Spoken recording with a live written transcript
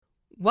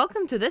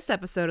Welcome to this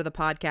episode of the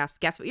podcast,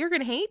 Guess What You're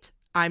Gonna Hate?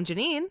 I'm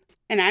Janine.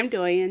 And I'm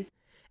Doyen.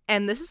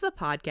 And this is a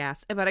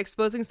podcast about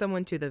exposing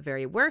someone to the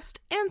very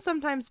worst and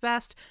sometimes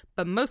best,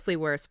 but mostly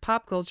worst,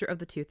 pop culture of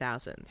the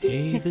 2000s.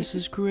 Hey, this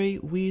is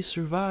great, we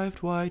survived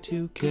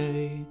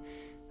Y2K.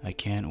 I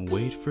can't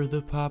wait for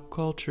the pop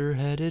culture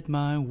headed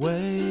my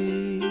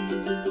way.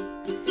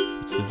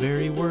 It's the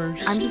very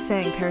worst. I'm just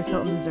saying Paris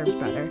Hilton deserves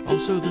better.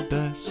 Also the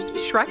best.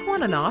 Shrek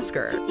won an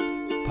Oscar.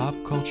 Pop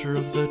culture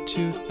of the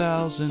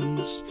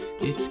 2000s.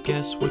 It's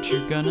Guess What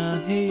You're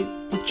Gonna Hate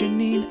with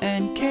Janine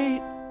and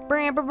Kate.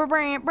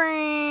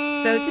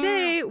 So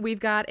today we've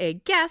got a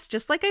guest,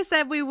 just like I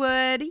said we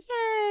would.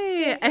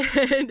 Yay!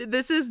 And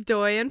this is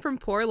Doyen from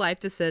Poor Life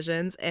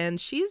Decisions, and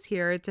she's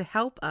here to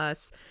help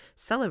us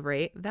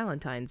celebrate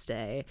Valentine's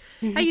Day.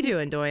 How you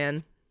doing,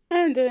 Doyen?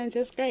 I'm doing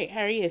just great.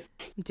 How are you?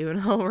 Doing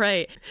all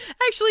right.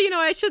 Actually,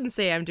 I shouldn't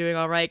say I'm doing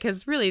all right,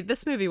 because really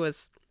this movie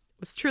was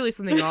truly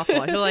something awful.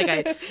 I feel like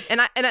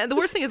the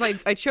worst thing is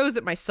I chose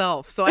it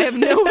myself, so I have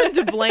no one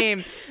to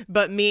blame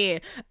but me.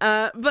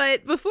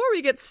 But before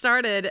we get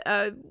started,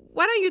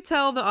 why don't you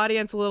tell the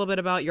audience a little bit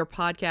about your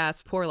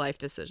podcast, Poor Life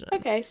Decision?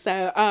 Okay,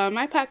 so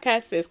my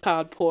podcast is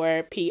called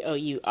Poor,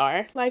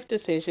 P-O-U-R, Life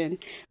Decision,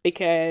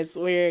 because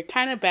we're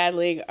kind of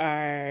battling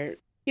our,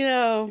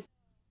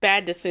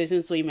 bad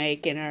decisions we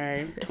make in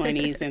our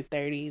 20s and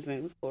 30s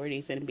and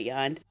 40s and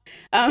beyond.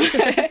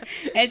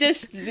 And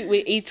just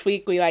each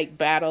week we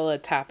battle a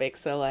topic.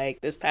 So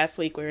this past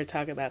week we were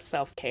talking about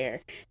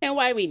self-care and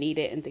why we need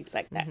it and things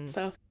like that. Mm-hmm.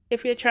 So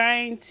if you're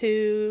trying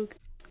to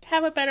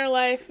have a better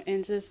life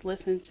and just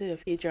listen to a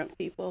few drunk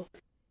people,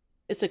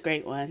 it's a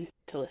great one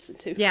to listen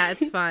to. Yeah,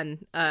 it's fun.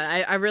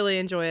 I really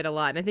enjoy it a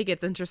lot. And I think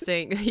it's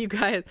interesting.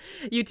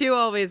 You two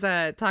always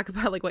talk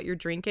about what you're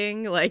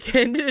drinking,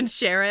 and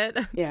share it.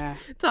 Yeah.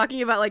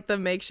 Talking about the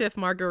makeshift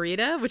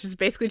margarita, which is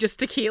basically just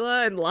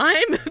tequila and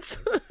lime.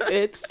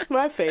 It's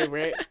my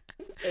favorite.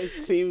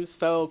 It seems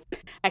so,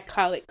 I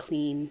call it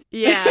clean.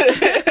 Yeah.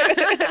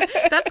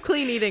 That's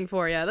clean eating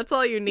for you. That's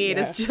all you need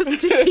is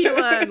just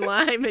tequila and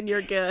lime and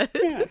you're good.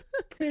 Yeah,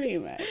 pretty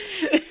much.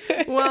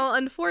 Well,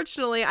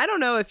 unfortunately, I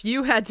don't know if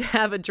you had to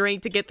have a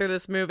drink to get through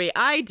this movie.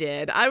 I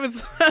did. I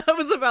was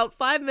about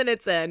 5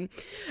 minutes in.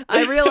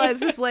 I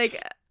realized it's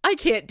I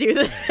can't do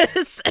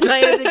this. And I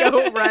had to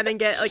go run and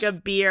get a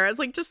beer. I was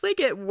just make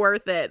it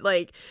worth it.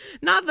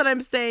 Not that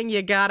I'm saying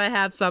you gotta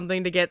have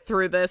something to get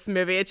through this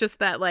movie. It's just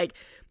that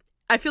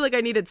I feel like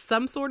I needed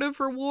some sort of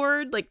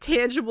reward,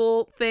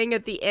 tangible thing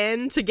at the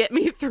end to get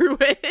me through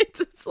it.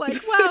 It's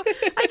well,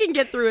 I can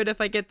get through it if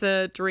I get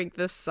to drink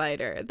this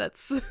cider.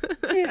 That's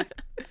yeah,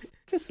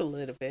 just a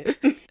little bit.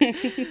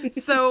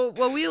 So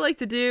what we like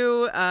to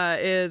do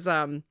is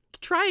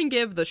try and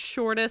give the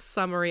shortest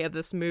summary of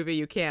this movie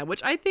you can,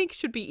 which I think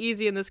should be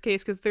easy in this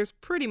case because there's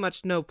pretty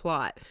much no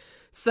plot.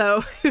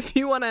 So if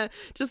you want to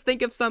just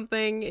think of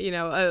something,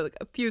 a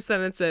few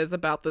sentences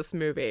about this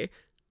movie.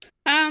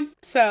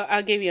 So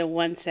I'll give you a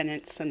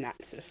one-sentence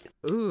synopsis.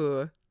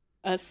 Ooh.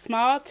 A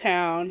small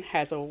town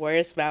has a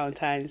worse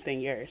Valentine's than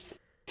yours.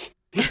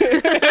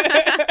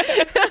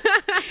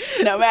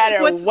 No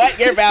matter what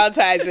your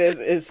Valentine's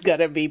is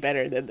gonna be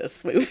better than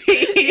this movie.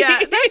 Yeah,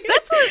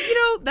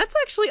 that's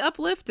actually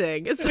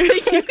uplifting. It's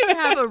you can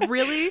have a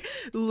really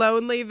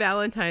lonely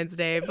Valentine's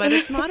Day, but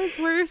it's not as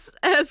worse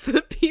as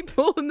the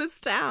people in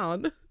this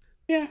town.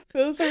 Yeah,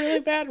 it was a really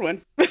bad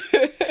one.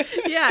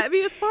 Yeah, I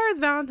mean, as far as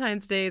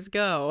Valentine's Days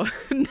go,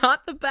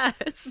 not the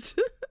best.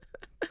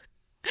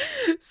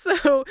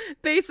 So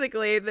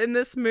basically, in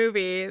this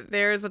movie,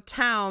 there's a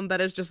town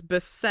that is just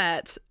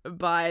beset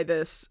by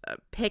this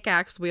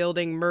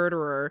pickaxe-wielding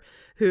murderer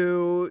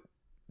who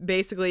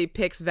basically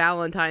picks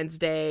Valentine's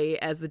Day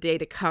as the day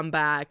to come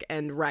back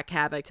and wreak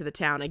havoc to the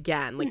town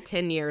again,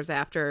 10 years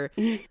after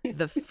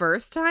the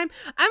first time.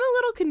 I'm a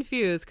little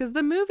confused because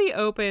the movie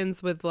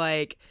opens with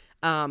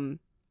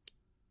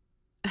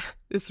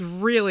this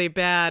really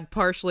bad,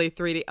 partially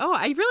 3D. Oh,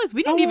 I realized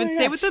we didn't even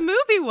say what the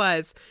movie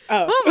was.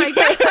 Oh my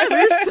god,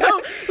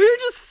 we were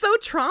just so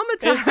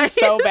traumatized. It's just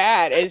so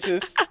bad. It's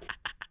just.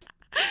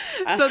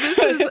 So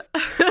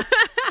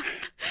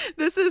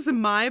this is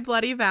My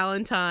Bloody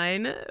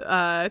Valentine,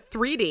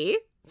 3D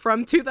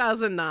from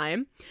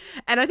 2009,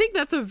 and I think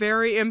that's a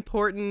very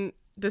important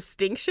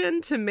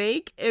distinction to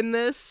make in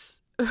this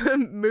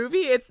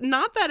movie. It's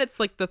not that it's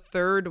the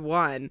third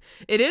one.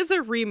 It is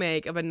a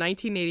remake of a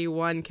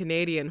 1981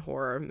 Canadian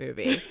horror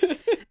movie.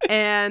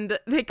 And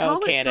they call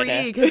it Canada.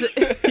 3D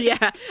because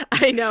yeah,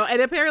 I know.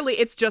 And apparently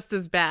it's just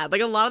as bad.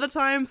 A lot of the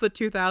times the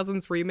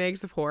 2000s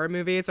remakes of horror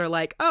movies are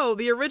oh,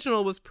 the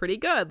original was pretty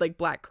good, like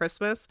Black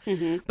Christmas.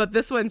 Mm-hmm. But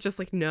this one's just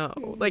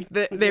no.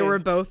 They were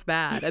both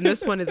bad. And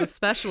this one is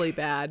especially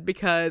bad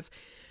because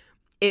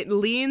it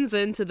leans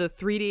into the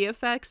 3D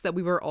effects that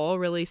we were all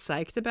really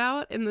psyched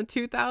about in the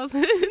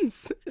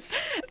 2000s.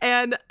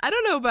 And I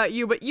don't know about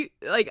you, but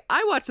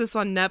I watched this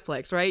on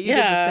Netflix, right? You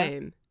did the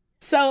same.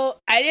 So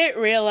I didn't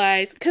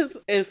realize, because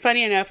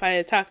funny enough, I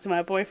had talked to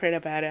my boyfriend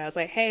about it. I was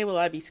like, hey, will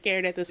I be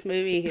scared at this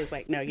movie? He was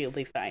like, no, you'll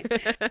be fine.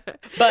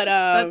 But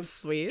That's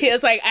sweet. he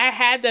was like, I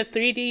had the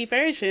 3D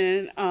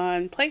version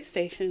on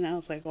PlayStation. And I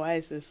was like, why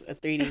is this a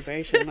 3D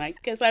version? Like,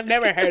 because I've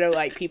never heard of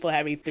like people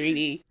having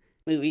 3D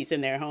movies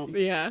in their homes.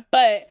 Yeah.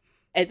 But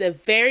at the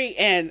very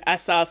end, I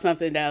saw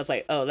something that I was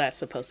like, oh, that's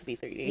supposed to be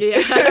 3D.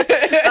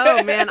 Yeah.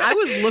 Oh man, I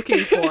was looking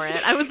for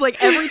it. I was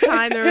like, every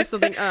time there was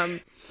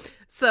something,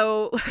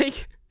 so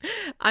like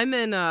I'm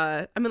in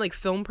like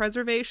film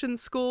preservation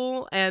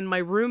school, and my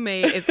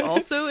roommate is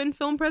also in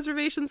film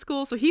preservation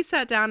school, so he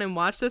sat down and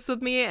watched this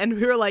with me, and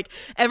we were like,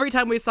 every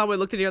time we saw one, we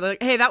looked at each other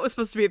like, hey, that was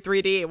supposed to be a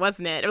 3D,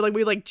 wasn't it? Or like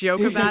we like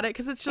joke about it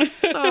because it's just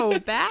so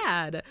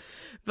bad.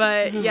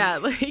 But yeah,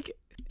 like,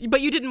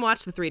 but you didn't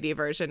watch the 3D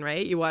version,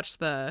 right? You watched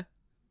the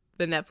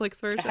Netflix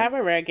version? I have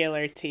a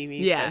regular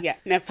TV. Yeah. So yeah,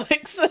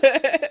 Netflix.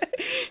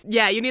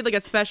 Yeah, you need like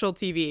a special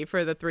TV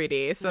for the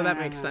 3D, so that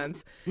makes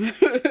sense.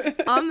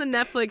 On the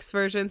Netflix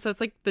version, so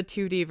it's like the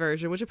 2D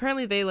version, which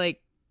apparently they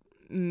like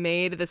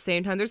made at the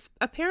same time. There's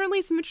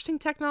apparently some interesting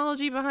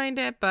technology behind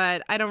it,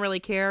 but I don't really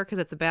care because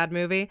it's a bad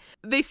movie.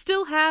 They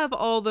still have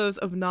all those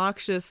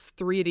obnoxious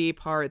 3D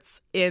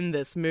parts in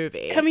this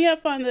movie. Coming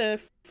up on the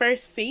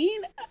first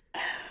scene,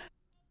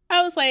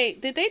 I was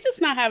like, did they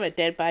just not have a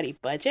dead body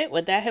budget?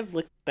 Would that have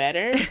looked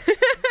better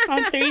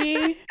on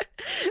 3D?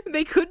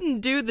 They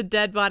couldn't do the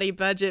dead body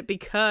budget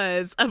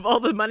because of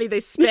all the money they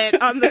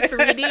spent on the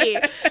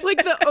 3D.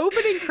 Like, the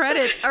opening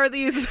credits are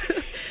these,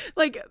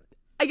 like,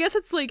 I guess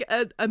it's like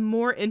a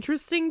more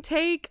interesting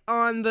take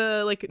on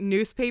the like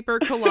newspaper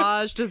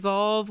collage,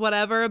 dissolve,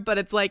 whatever, but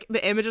it's like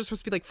the image is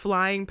supposed to be like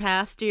flying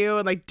past you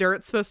and like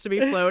dirt's supposed to be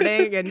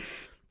floating, and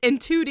in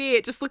 2D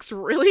it just looks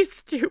really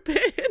stupid.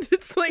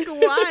 It's like,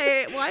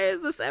 why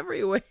is this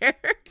everywhere?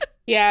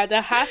 Yeah,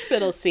 the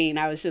hospital scene,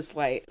 I was just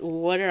like,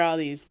 what are all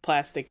these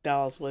plastic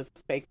dolls with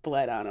fake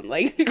blood on them?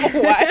 Like,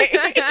 why?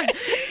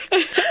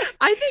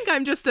 I think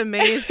I'm just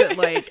amazed that,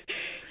 like,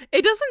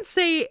 it doesn't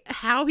say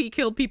how he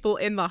killed people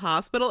in the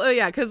hospital. Oh,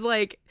 yeah, because,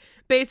 like,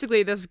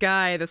 basically this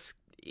guy,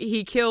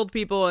 he killed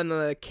people in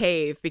the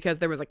cave because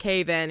there was a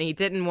cave-in. He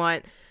didn't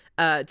want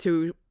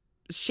to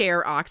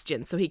share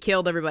oxygen, so he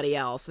killed everybody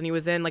else, and he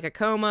was in, like, a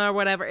coma or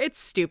whatever. It's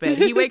stupid.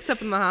 He wakes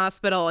up in the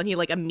hospital, and he,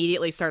 like,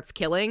 immediately starts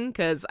killing,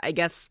 because I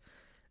guess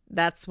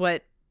that's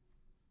what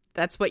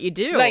you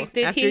do, like,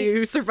 after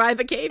you survive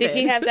a cave-in. Did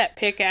he have that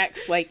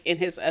pickaxe, like, in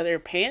his other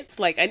pants?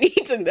 Like, I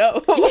need to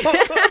know.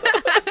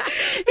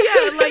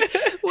 Yeah, like,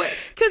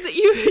 because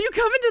you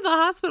come into the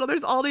hospital,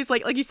 there's all these,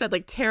 like you said,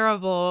 like,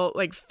 terrible,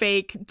 like,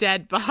 fake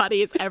dead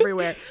bodies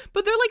everywhere,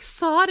 but they're, like,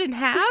 sawed in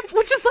half,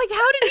 which is, like,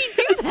 how did he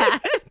do that?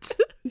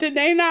 Did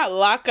they not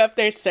lock up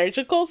their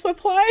surgical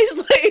supplies?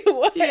 Like,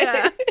 what?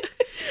 Yeah.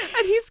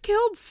 And he's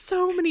killed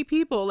so many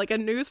people. Like, a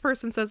news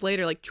person says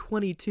later, like,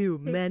 22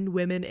 men,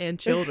 women, and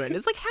children.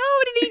 It's like,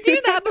 how did he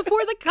do that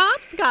before the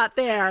cops got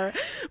there?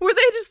 Were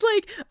they just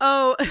like,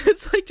 oh,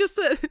 it's like just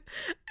I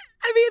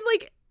mean,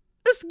 like,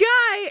 this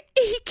guy,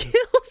 he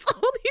kills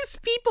all these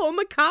people, and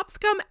the cops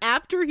come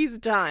after he's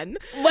done.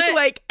 But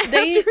like,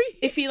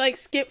 if you like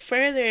skip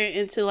further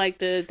into like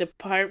the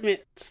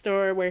department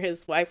store where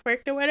his wife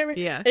worked or whatever,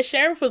 yeah, the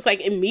sheriff was like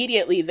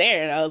immediately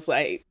there, and I was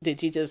like,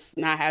 did you just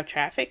not have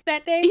traffic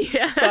that day?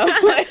 Yeah. So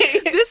like,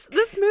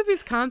 this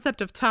movie's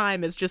concept of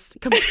time is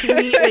just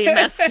completely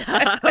messed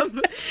up.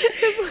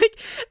 It's like,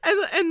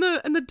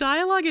 and the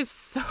dialogue is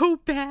so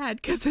bad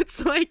because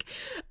it's like,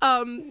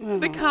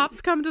 the cops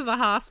come to the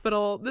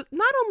hospital.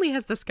 Not only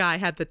has this guy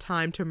had the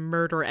time to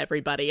murder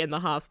everybody in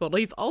the hospital,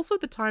 he's also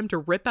had the time to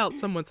rip out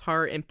someone's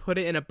heart and put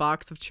it in a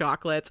box of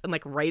chocolates and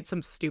like write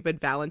some stupid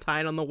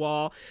Valentine on the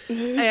wall.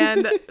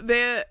 And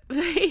they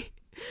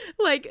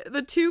like,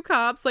 the two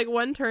cops, like,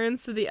 one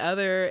turns to the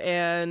other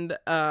and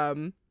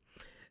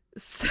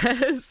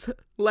says,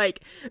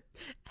 like,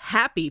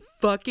 happy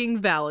fucking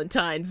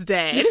Valentine's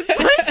Day. And it's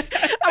like,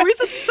 are we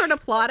supposed to start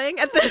applauding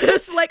at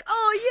this? Like,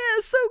 oh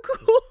yeah, so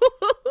cool.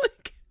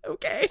 Like,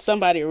 okay.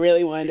 Somebody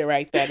really wanted to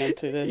write that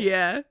into the...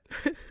 Yeah.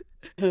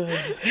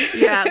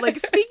 Yeah,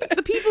 like,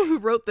 the people who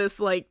wrote this,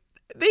 like,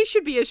 they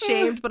should be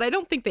ashamed, but I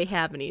don't think they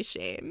have any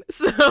shame.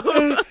 So,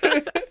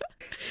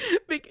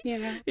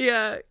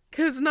 yeah,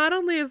 because not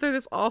only is there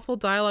this awful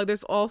dialogue,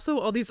 there's also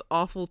all these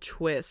awful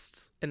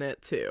twists in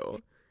it,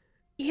 too.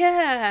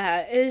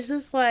 Yeah, it's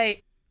just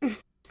like, I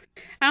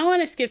don't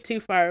want to skip too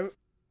far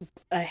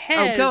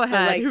ahead. Oh, go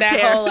ahead. Like, who that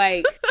cares? whole,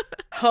 like,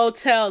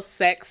 hotel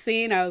sex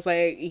scene, I was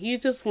like, you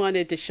just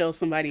wanted to show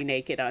somebody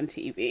naked on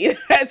TV.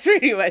 That's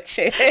pretty much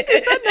it.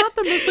 Is that not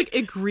the most, like,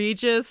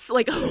 egregious,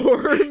 like,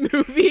 horror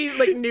movie,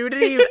 like,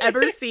 nudity you've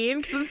ever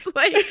seen? Because it's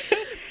like,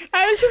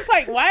 I was just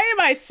like, why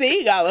am I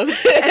seeing all of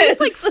this? And it's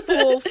like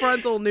full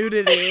frontal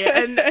nudity,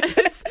 and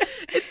it's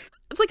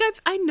like,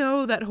 I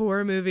know that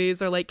horror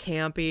movies are like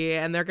campy,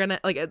 and they're gonna,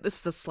 like, this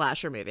is a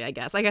slasher movie, I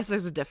guess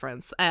there's a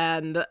difference,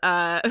 and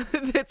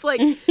it's like,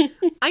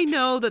 I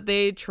know that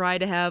they try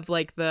to have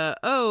like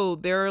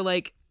they're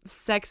like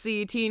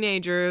sexy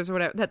teenagers or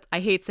whatever. That, I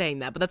hate saying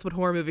that, but that's what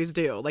horror movies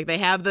do. Like they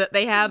have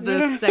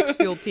the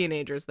sex-fueled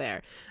teenagers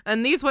there.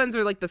 And these ones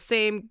are like the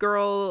same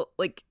girl.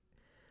 Like,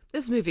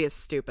 this movie is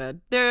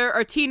stupid. There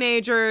are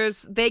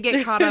teenagers, they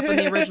get caught up in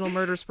the original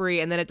murder spree,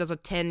 and then it does a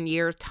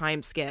 10-year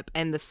time skip,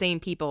 and the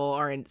same people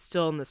are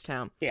still in this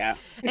town. Yeah.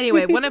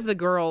 Anyway, one of the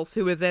girls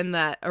who was in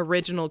that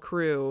original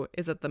crew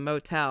is at the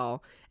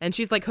motel, and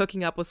she's like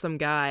hooking up with some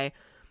guy,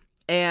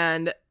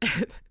 and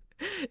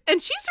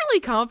and she's really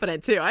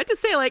confident too. I have to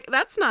say, like,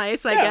 that's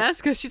nice, I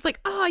guess, because she's like,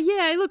 oh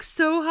yeah, I look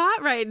so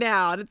hot right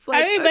now, and it's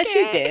like, I mean, but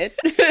she did.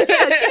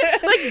 Yeah,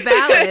 she, like,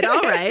 valid,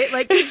 all right,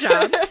 like, good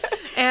job.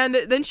 And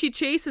then she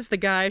chases the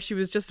guy she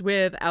was just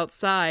with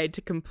outside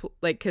to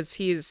because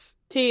he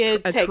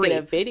had taken creep.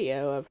 a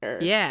video of her.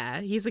 Yeah,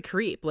 he's a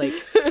creep, like,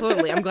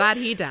 totally. I'm glad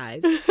he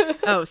dies.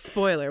 Oh,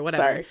 spoiler,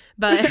 whatever. Sorry.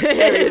 But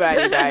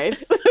Everybody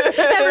dies.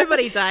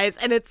 Everybody dies,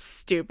 and it's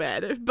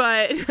stupid.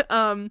 But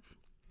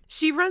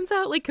she runs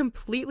out like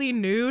completely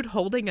nude,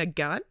 holding a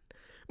gun,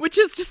 which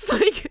is just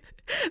like,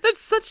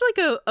 that's such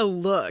like a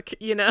look,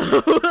 you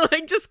know,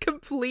 like just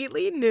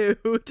completely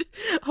nude,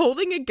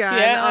 holding a gun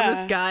on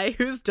this guy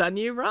who's done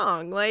you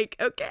wrong. Like,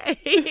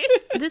 okay.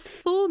 This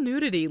full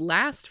nudity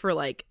lasts for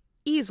like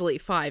easily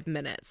 5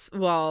 minutes.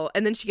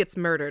 And then she gets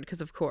murdered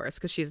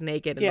because she's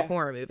naked in the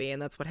horror movie,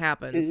 and that's what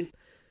happens.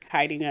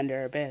 Hiding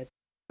under a bed.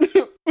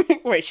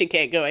 Where she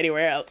can't go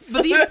anywhere else.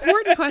 But the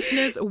important question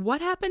is, what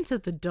happened to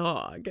the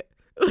dog?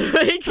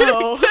 Like,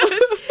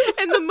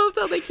 in the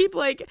motel, they keep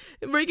like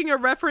making a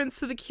reference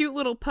to the cute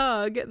little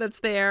pug that's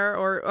there,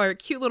 or a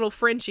cute little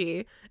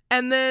Frenchie,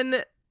 and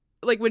then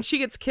like when she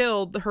gets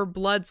killed, her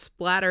blood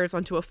splatters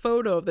onto a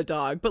photo of the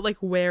dog. But like,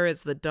 where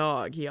is the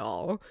dog,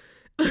 y'all?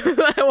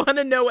 I want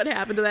to know what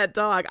happened to that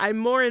dog. I'm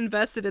more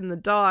invested in the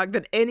dog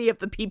than any of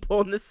the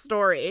people in this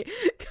story,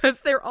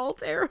 because they're all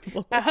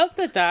terrible. I hope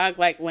the dog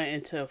like went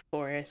into a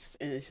forest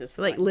and is just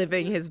like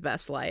living his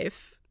best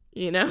life,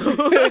 you know.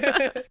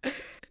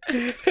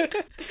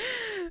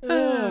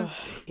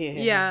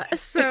 Yeah,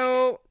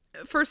 so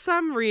for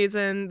some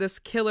reason this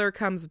killer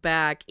comes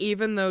back,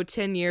 even though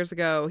 10 years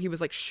ago he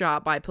was like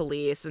shot by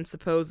police and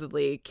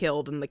supposedly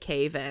killed in the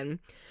cave-in,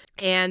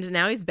 and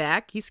now he's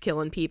back. He's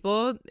killing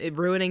people,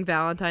 ruining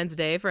Valentine's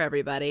Day for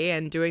everybody,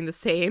 and doing the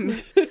same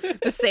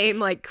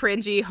like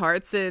cringy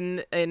hearts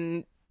and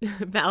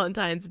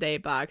Valentine's Day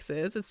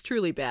boxes. It's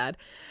truly bad.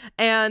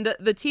 And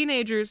the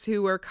teenagers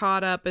who were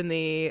caught up in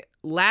the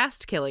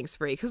last killing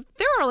spree, because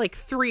there are like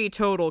 3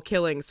 total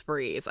killing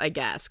sprees, I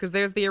guess, because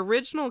there's the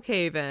original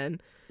cave-in,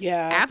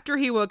 after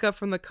he woke up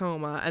from the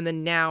coma, and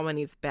then now when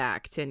he's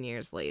back 10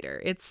 years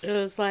later. It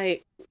was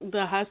like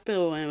the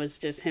hospital one was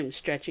just him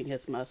stretching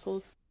his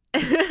muscles.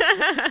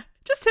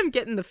 Just him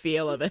getting the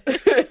feel of it.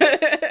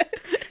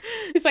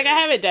 He's like, I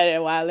haven't done it in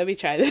a while, let me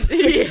try this.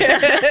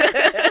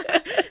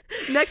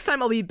 Next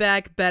time I'll be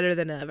back better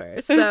than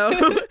ever.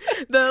 So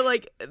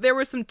there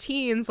were some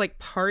teens like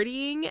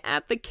partying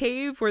at the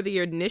cave where the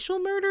initial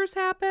murders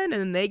happen,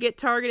 and they get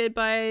targeted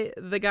by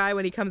the guy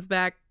when he comes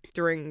back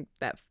during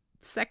that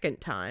second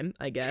time,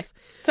 I guess.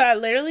 So I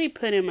literally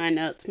put in my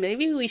notes,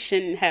 maybe we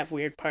shouldn't have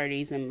weird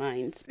parties in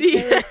minds.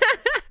 Yeah.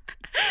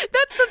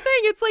 That's the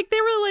thing. It's like they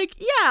were like,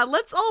 yeah,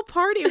 let's all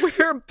party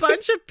where a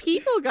bunch of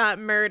people got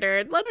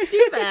murdered. Let's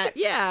do that.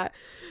 Yeah.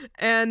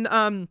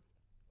 And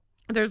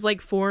there's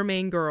like 4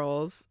 main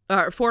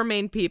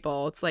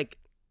people. It's like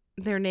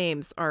their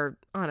names are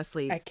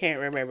honestly, I can't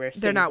remember.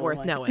 They're not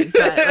worth knowing.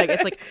 But like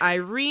it's like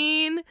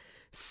Irene,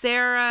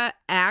 Sarah,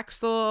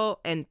 Axel,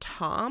 and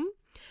Tom.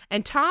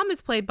 And Tom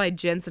is played by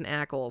Jensen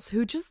Ackles,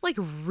 who just like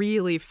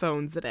really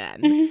phones it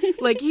in.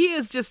 Like he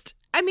is just,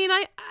 I mean,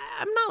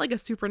 I'm not like a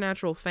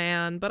Supernatural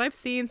fan, but I've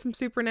seen some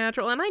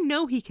Supernatural and I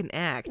know he can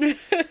act.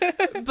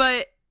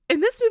 But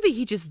in this movie,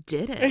 he just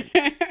didn't.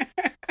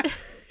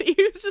 He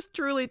was just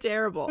truly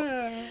terrible.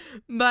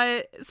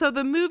 But so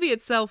the movie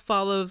itself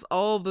follows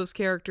all of those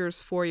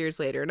characters 4 years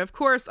later. And of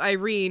course,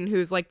 Irene,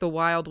 who's like the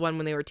wild one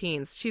when they were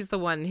teens, she's the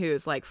one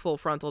who's like full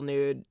frontal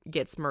nude,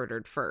 gets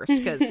murdered first.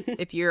 Because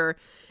if you're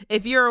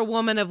a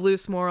woman of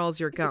loose morals,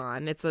 you're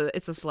gone. It's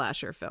a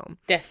slasher film.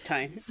 Death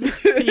time.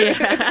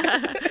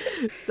 Yeah.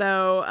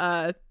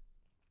 So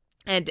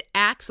and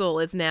Axel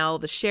is now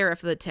the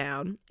sheriff of the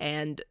town,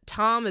 and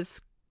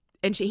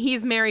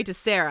he's married to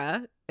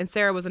Sarah. And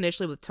Sarah was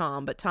initially with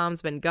Tom, but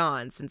Tom's been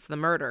gone since the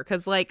murder.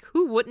 Because, like,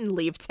 who wouldn't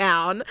leave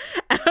town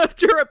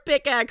after a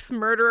pickaxe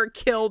murderer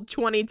killed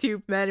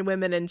 22 men,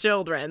 women, and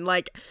children?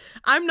 Like,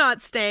 I'm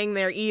not staying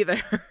there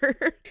either.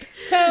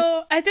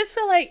 So, I just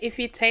feel like if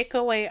you take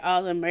away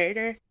all the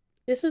murder,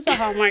 this is a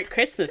Hallmark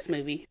Christmas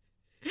movie.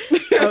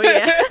 Oh,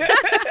 yeah.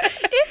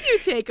 If you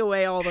take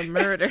away all the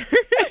murder.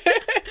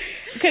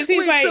 Because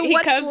he's he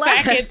comes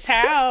back in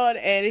town,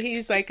 and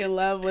he's, like, in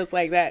love with,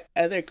 like, that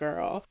other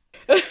girl.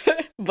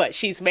 But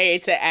she's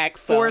married to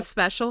Axel. For a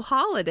special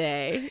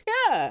holiday.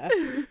 Yeah.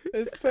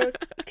 It's a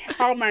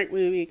Hallmark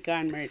movie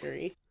gone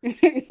murdery.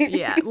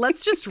 Yeah,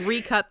 let's just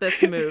recut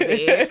this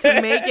movie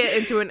to make it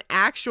into an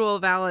actual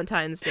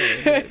Valentine's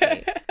Day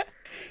movie.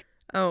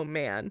 Oh,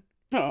 man.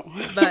 Oh.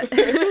 But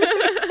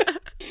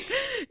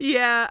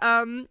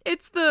Yeah,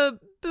 it's the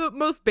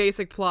most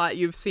basic plot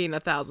you've seen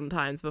 1,000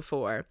 times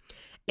before.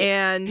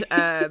 And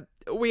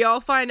we all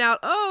find out,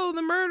 oh,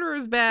 the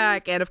murderer's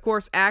back. And of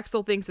course,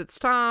 Axel thinks it's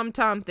Tom.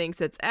 Tom thinks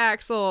it's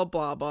Axel,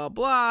 blah, blah,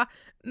 blah.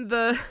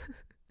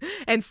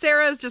 And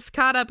Sarah's just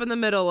caught up in the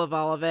middle of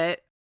all of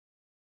it.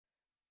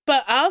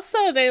 But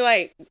also, they,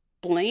 like,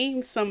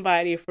 blame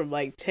somebody from,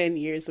 like, 10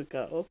 years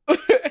ago.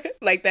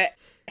 Like that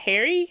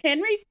Henry?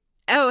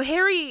 Oh,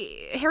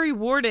 Harry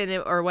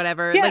Warden or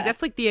whatever. Yeah. Like,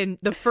 that's like the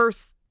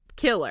first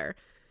killer.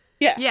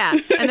 Yeah. Yeah.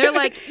 And they're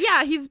like,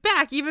 yeah, he's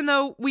back, even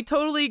though we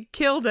totally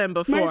killed him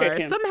before.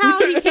 Murdered him. Somehow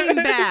he came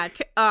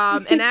back.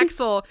 And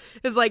Axel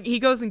is like, he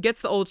goes and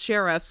gets the old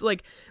sheriffs.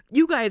 Like,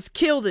 you guys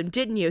killed him,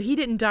 didn't you? He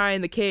didn't die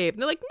in the cave.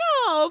 And they're like,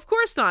 no, of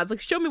course not. It's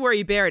like, show me where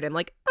you buried him.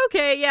 Like,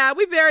 okay, yeah,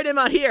 we buried him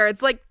out here.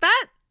 It's like,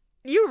 that,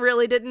 you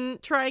really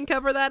didn't try and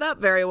cover that up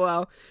very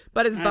well.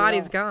 But his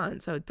body's gone.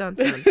 So dun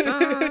dun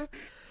dun.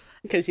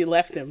 Because you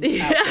left him.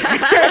 Yeah.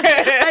 Out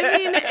there. I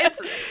mean, it's,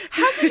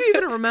 how could you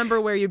even remember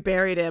where you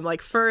buried him?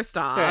 Like, first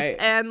off, Right.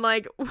 and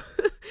like,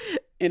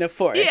 In a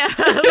forest. yeah,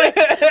 like,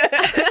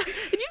 have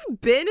you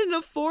been in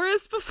a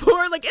forest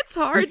before? Like, it's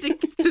hard to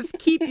just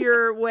keep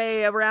your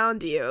way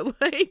around you.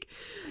 Like,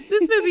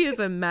 this movie is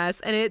a mess,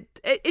 and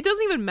it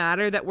doesn't even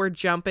matter that we're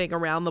jumping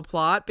around the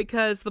plot,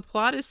 because the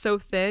plot is so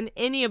thin.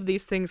 Any of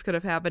these things could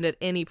have happened at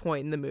any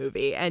point in the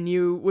movie, and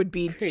you would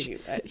be Pretty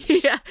much.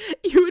 yeah,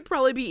 you would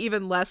probably be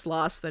even less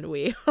lost than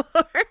we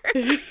are.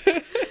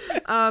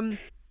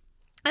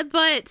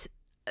 But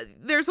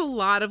there's a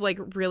lot of, like,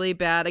 really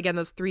bad, again,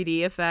 those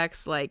 3D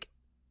effects. Like,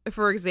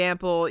 for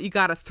example, you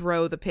gotta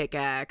throw the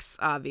pickaxe,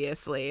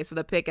 obviously, so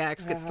the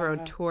pickaxe gets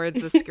thrown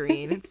towards the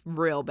screen. It's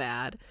real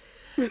bad.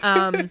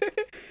 And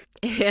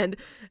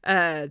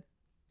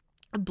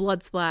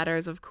blood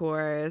splatters, of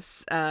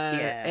course.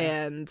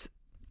 And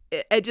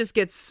it just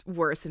gets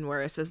worse and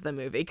worse as the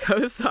movie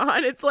goes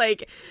on. It's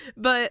like,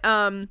 but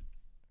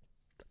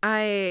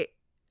I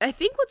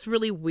think what's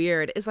really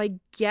weird is, I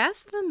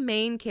guess the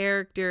main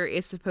character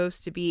is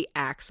supposed to be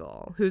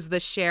Axel, who's the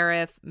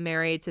sheriff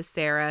married to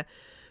Sarah,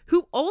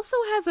 who also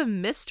has a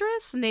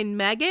mistress named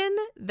Megan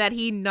that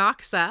he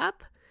knocks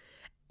up.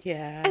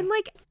 Yeah. And,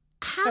 like,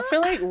 how? I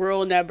feel like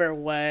rule number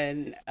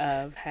 1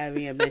 of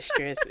having a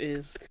mistress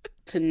is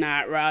to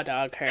not raw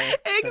dog her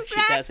so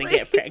she doesn't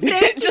get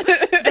pregnant.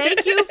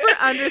 Thank you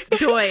for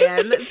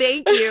Doyen.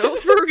 Thank you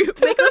for,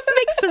 like, let's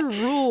make some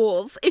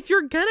rules. If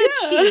you're gonna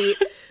cheat,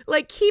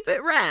 like, keep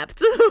it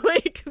wrapped.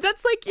 Like,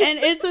 that's like, and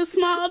it's a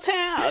small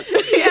town.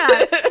 yeah.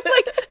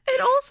 Like,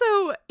 and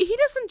also, he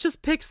doesn't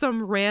just pick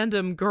some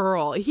random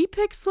girl. He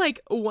picks,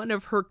 like, one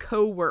of her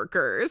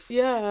coworkers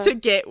to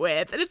get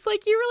with. And it's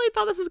like, you really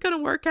thought this was gonna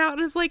work out?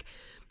 And it's like,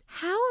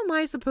 how am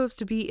I supposed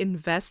to be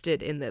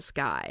invested in this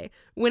guy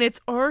when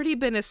it's already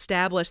been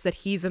established that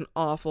he's an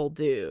awful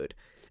dude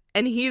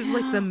and he's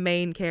like the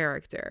main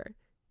character?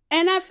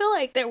 And I feel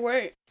like there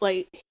were,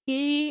 like,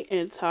 he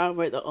and Tom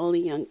were the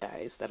only young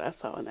guys that I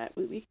saw in that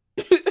movie.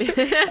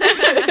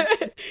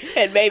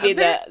 And maybe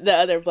the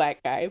other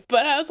black guy.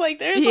 But I was like,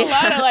 there's a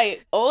lot of,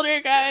 like,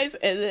 older guys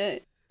and then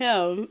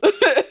him.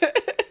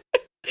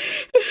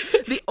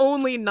 The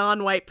only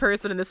non-white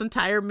person in this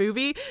entire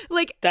movie.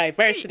 Like,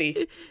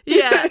 diversity.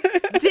 Yeah.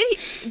 Did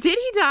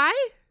he die?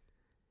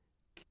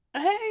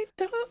 I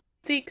don't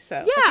think so.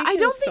 Yeah, I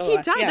don't think he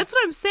died. Yeah. That's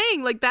what I'm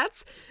saying. Like,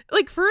 that's,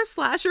 like, for a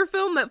slasher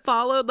film that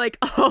followed, like,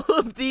 all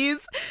of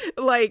these,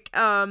 like,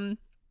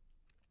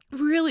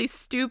 really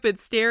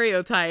stupid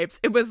stereotypes,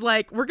 it was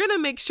like, we're gonna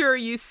make sure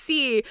you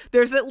see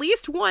there's at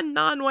least one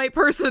non-white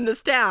person in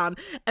this town,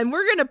 and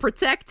we're gonna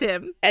protect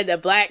him. And the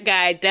black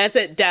guy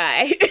doesn't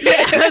die.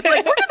 Yeah, it's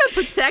like, we're gonna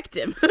protect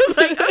him.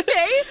 Like,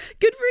 okay,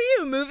 good for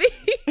you, movie.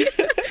 He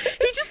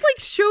just, like,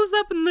 shows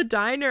up in the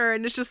diner,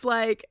 and it's just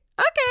like,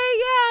 okay,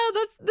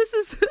 yeah, this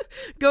is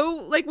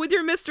go, like, with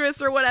your mistress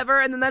or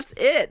whatever, and then that's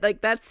it. Like,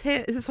 that's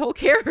his whole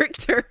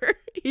character.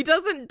 He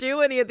doesn't do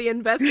any of the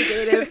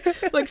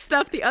investigative, like,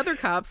 stuff the other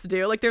cops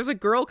do. Like, there's a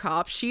girl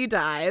cop, she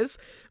dies,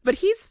 but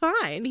he's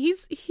fine.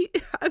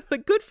 I'm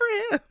like, good for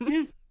him.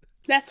 Yeah.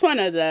 That's one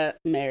of the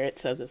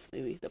merits of this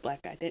movie. The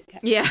black guy didn't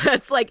count. Yeah,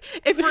 it's like,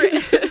 if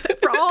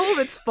for all of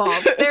its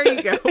faults, there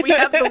you go. We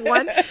have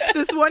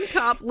this one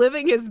cop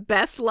living his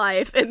best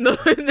life in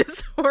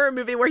this horror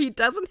movie where he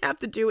doesn't have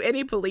to do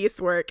any police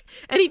work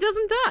and he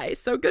doesn't die.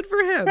 So good for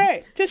him.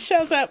 Right, just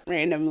shows up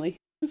randomly.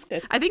 It's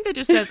good. I think that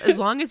just says, as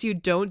long as you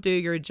don't do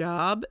your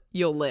job,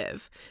 you'll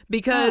live.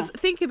 Because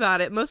think about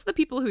it, most of the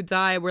people who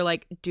die were,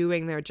 like,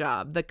 doing their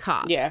job. The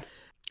cops. Yeah.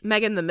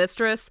 Megan, the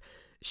mistress,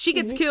 she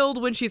gets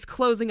killed when she's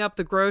closing up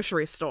the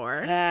grocery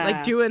store,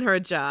 like, doing her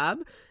job.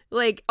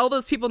 Like, all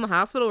those people in the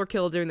hospital were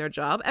killed doing their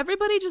job.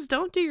 Everybody just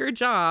don't do your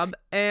job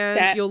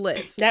and you'll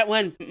live. That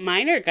one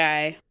minor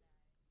guy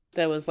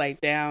that was, like,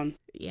 down.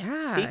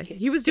 Yeah,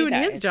 he was doing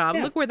his job.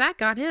 Yeah. Look where that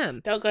got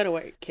him. Don't go to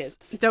work, kids.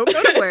 Don't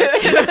go to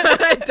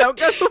work. Don't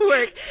go to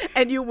work,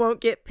 and you won't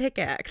get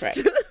pickaxed.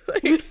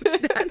 Right.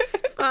 Like,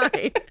 that's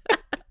fine.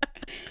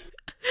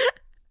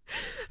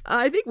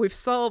 I think we've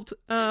solved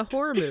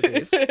horror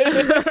movies.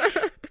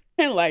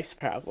 And life's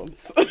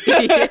problems.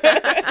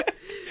 Yeah.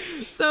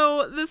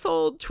 So this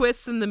whole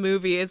twist in the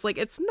movie is like,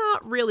 it's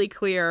not really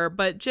clear,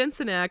 but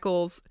Jensen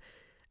Ackles,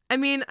 I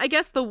mean, I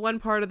guess the one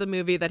part of the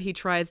movie that he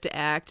tries to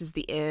act is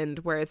the end,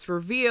 where it's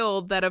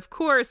revealed that, of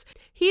course,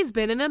 he's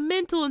been in a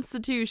mental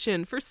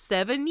institution for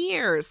 7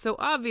 years. So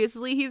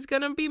obviously he's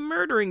going to be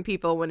murdering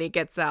people when he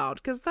gets out,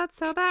 because that's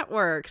how that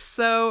works.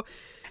 So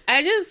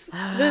I just,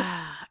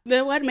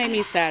 what made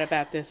me sad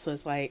about this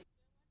was like,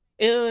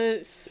 it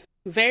was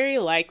very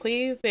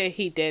likely that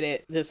he did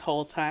it this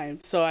whole time.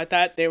 So I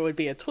thought there would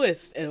be a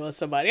twist and it was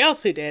somebody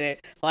else who did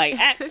it, like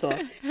Axel.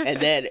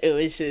 And then it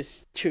was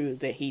just true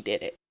that he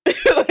did it.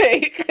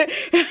 Like,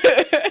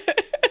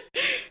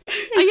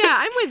 yeah,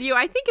 I'm with you.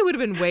 I think it would have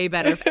been way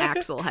better if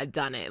Axel had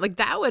done it. Like,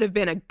 that would have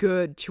been a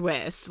good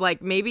twist.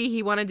 Like, maybe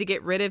he wanted to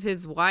get rid of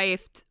his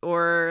wife,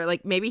 or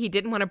like maybe he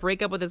didn't want to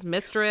break up with his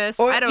mistress.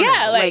 or, I don't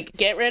know. like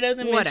get rid of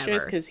the mistress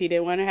whatever. because he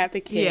didn't want to have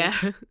the kid.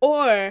 Yeah.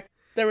 Or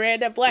the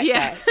random black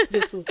guy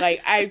just was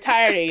like, I'm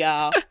tired of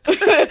y'all.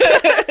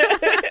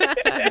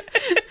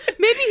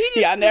 Maybe he just...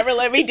 Y'all never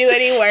let me do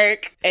any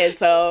work, and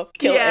so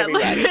kill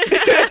everybody.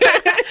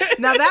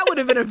 Now that would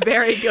have been a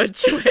very good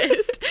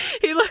twist.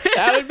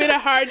 That would have been a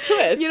hard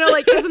twist. You know,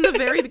 like, because in the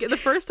very beginning,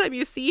 the first time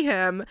you see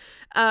him,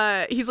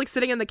 he's like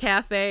sitting in the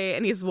cafe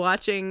and he's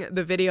watching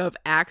the video of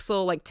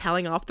Axel like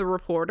telling off the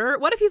reporter.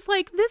 What if he's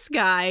like, this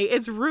guy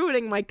is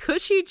ruining my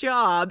cushy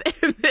job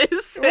in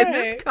this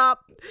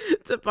cop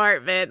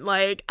department?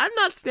 Like, I'm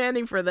not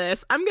standing for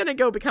this. I'm gonna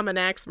go become an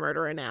axe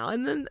murderer now,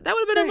 and then that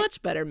would have been a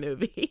much better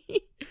movie.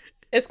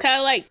 It's kind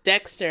of like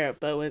Dexter,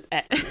 but with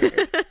axe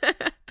murder.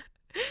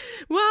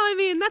 Well, I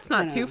mean, that's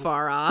not too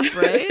far off,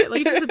 right?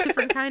 Like, just a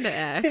different kind of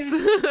axe.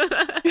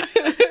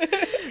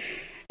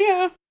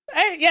 Yeah.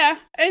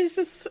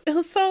 It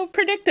was so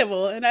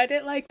predictable, and I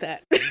didn't like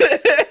that.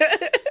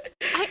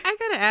 I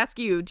gotta ask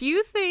you, do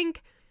you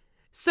think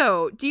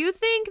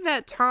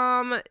that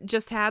Tom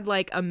just had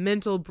like a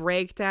mental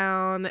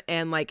breakdown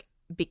and like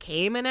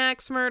became an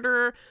axe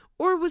murderer,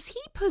 or was he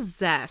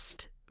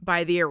possessed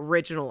by the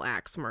original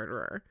axe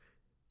murderer?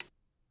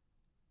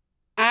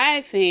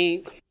 I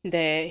think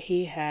that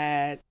he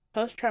had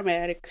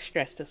post-traumatic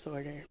stress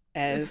disorder,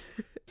 as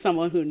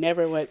someone who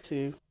never went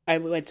to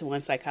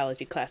one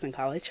psychology class in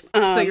college.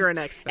 So you're an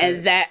expert.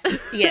 And that,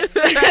 yes.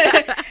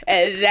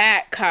 And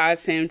that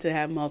caused him to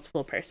have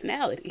multiple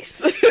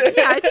personalities.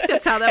 Yeah, I think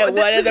that's how that and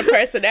one of the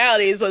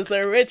personalities was the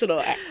original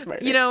axe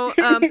murderer. You know,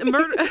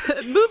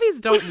 movies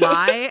don't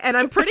lie, and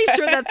I'm pretty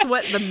sure that's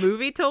what the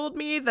movie told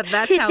me,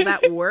 that's how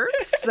that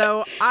works.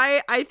 So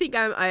I think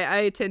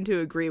I tend to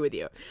agree with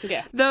you.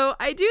 Yeah. Though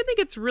I do think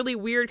it's really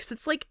weird because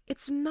it's like,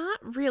 it's not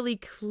really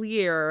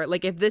clear,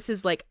 like, if this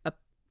is like a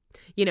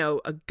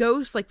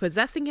ghost like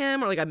possessing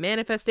him, or like a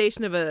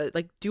manifestation of a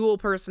like dual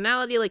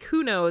personality. Like,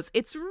 who knows?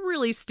 It's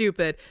really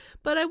stupid.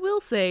 But I will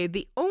say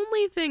the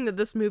only thing that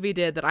this movie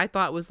did that I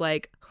thought was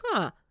like,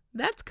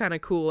 that's kind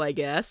of cool, I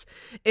guess,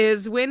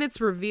 is when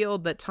it's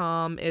revealed that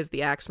Tom is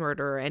the axe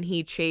murderer and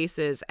he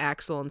chases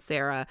Axel and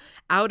Sarah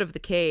out of the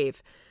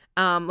cave.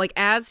 Like,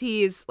 as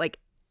he's like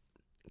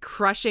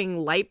crushing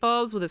light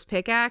bulbs with his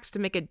pickaxe to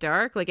make it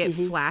dark, like it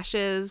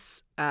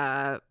flashes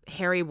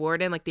Harry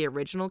Warden, like the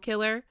original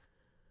killer.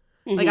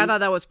 Like, I thought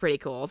that was pretty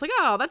cool. I was like,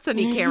 oh, that's a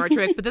neat camera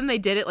trick. But then they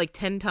did it like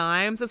 10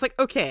 times. It's like,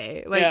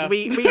 okay, like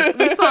we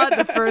saw it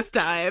the first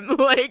time.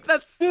 Like,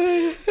 that's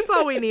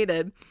all we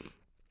needed.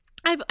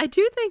 I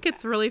do think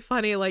it's really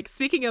funny. Like,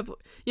 speaking of,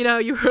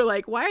 you were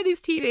like, why are these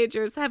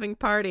teenagers having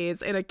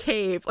parties in a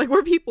cave, like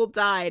where people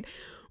died?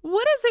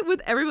 What is it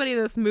with everybody in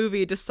this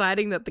movie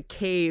deciding that the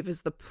cave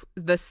is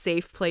the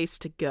safe place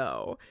to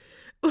go?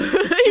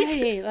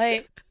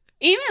 Hey,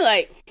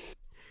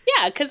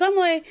 yeah, because I'm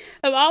like,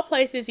 of all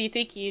places, you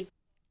think you'd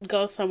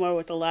go somewhere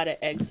with a lot of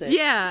exits.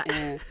 Yeah.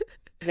 And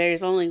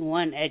there's only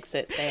one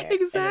exit there.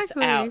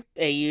 Exactly. And it's out.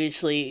 And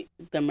usually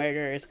the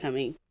murderer is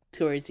coming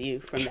towards you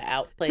from the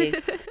out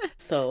place.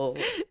 So...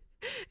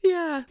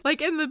 Yeah, like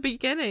in the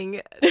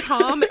beginning,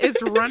 Tom is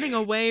running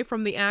away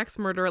from the axe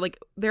murderer. Like,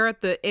 they're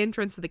at the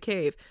entrance of the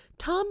cave.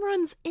 Tom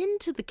runs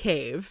into the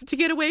cave to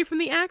get away from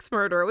the axe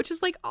murderer, which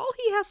is like, all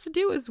he has to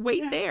do is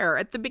wait there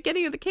at the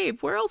beginning of the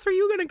cave. Where else are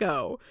you gonna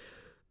go?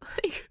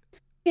 Like,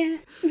 yeah.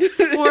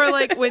 Or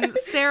like when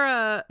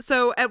Sarah,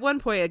 so at one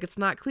point, like, it's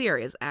not clear,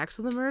 is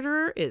Axel the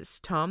murderer? Is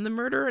Tom the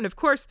murderer? And of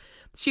course,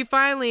 she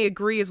finally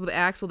agrees with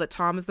Axel that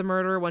Tom is the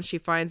murderer when she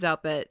finds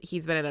out that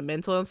he's been in a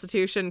mental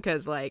institution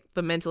because, like,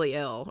 the mentally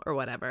ill or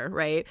whatever,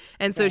 right?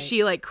 And so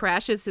she like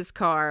crashes his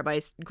car by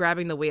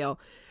grabbing the wheel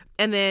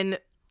and then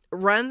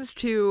runs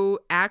to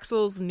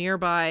Axel's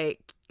nearby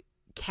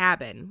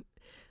cabin,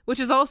 which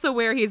is also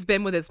where he's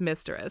been with his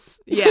mistress.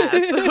 Yeah,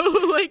 so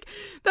like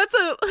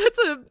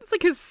it's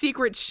like his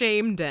secret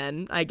shame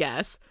den, I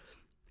guess.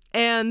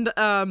 And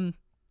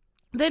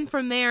then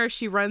from there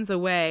she runs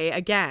away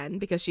again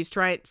because she's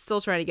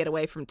still trying to get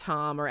away from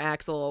Tom or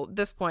Axel. At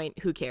this point,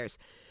 who cares?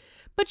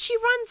 But she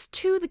runs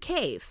to the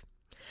cave.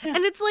 Yeah.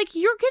 And it's like,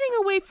 you're getting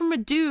away from a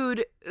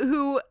dude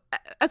who,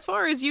 as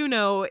far as you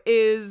know,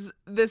 is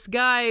this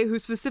guy who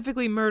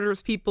specifically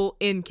murders people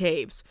in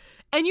caves.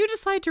 and you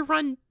decide to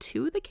run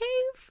to the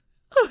cave?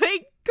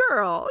 Like,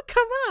 girl,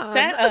 come on.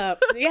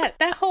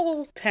 That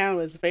whole town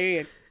was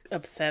very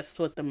obsessed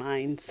with the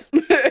mines.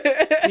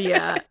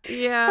 Yeah.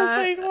 I was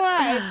like,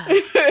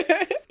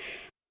 why?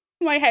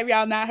 Like, have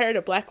y'all not heard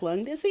of black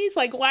lung disease?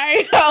 Like,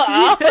 why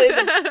are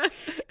y'all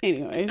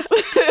anyways.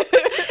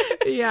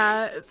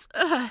 Yeah,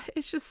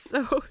 it's just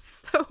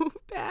so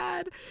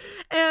bad.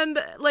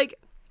 And like,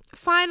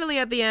 finally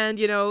at the end,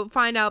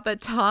 find out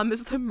that Tom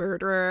is the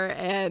murderer,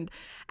 and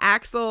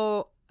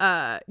Axel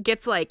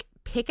gets like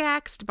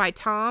pickaxed by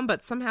Tom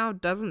but somehow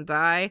doesn't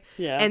die.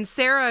 Yeah. And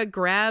Sarah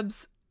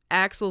grabs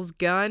Axel's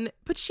gun,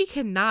 but she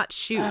cannot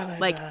shoot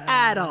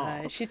at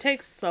all. She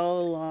takes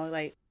so long.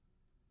 Like,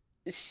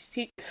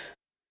 it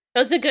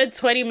was a good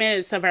 20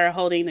 minutes of her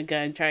holding the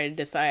gun trying to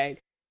decide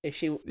if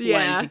she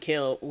wanted to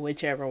kill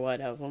whichever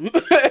one of them.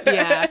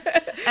 Yeah.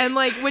 And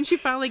like, when she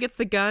finally gets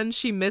the gun,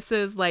 she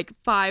misses like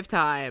 5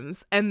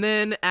 times, and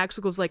then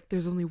Axel goes like,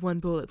 there's only one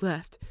bullet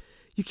left,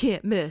 you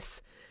can't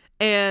miss.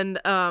 And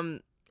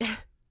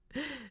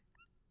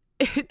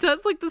it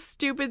does like the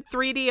stupid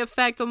 3D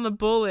effect on the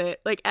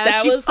bullet, like as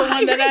that she was the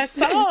one that I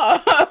saw.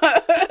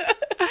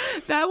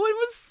 That one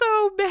was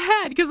so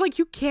bad because like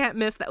you can't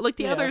miss that. Like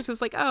the others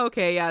was like, oh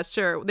okay, yeah,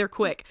 sure, they're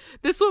quick.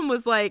 This one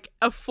was like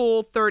a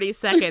full 30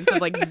 seconds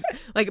of like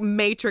like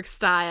Matrix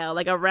style,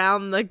 like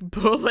around like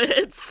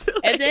bullets.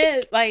 And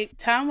then like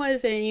Tom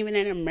wasn't even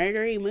in a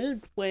murdery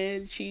mood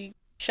when she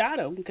shot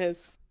him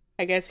because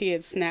I guess he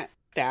had snapped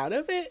out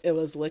of it. It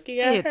was looking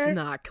at her. It's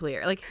not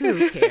clear. Like,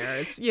 who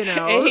cares?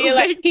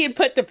 And he had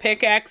put the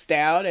pickaxe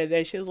down, and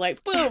then she was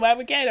like, "Boom! I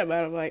would get him."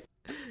 And I'm like,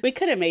 we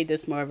could have made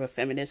this more of a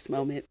feminist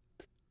moment.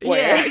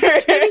 Where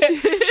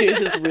she was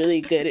just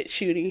really good at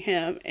shooting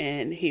him,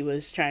 and he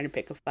was trying to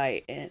pick a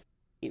fight, and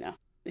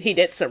he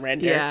did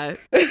surrender. Yeah,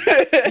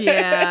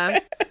 yeah.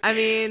 I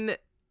mean,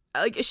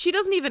 like, she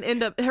doesn't even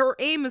end up. Her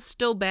aim is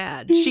still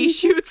bad. She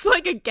shoots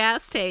like a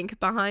gas tank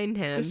behind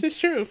him. This is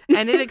true,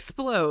 and it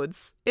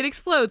explodes. It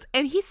explodes,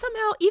 and he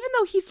somehow, even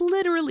though he's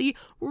literally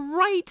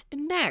right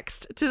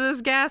next to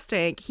this gas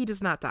tank, he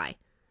does not die.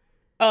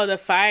 Oh, the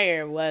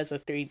fire was a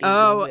 3D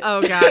moment.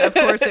 Oh god, of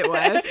course it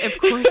was. Of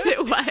course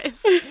it was. And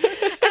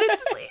it's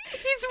just like,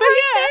 he's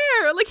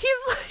there. Like, he's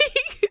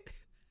like,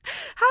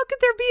 how could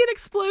there be an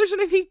explosion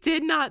if he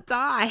did not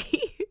die?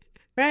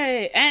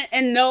 Right.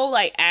 And no,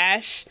 like,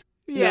 ash,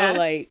 no,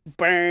 like,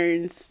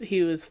 burns.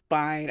 He was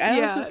fine.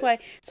 I was just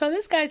like, so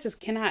this guy just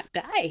cannot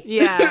die.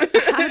 Yeah.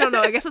 I don't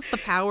know. I guess it's the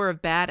power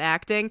of bad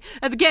acting.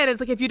 As again,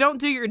 it's like, if you don't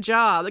do your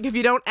job, like, if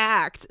you don't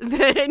act,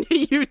 then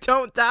you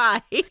don't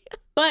die.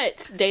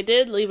 But they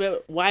did leave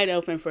it wide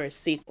open for a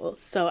sequel.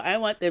 So I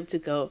want them to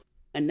go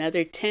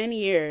another 10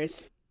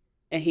 years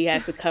and he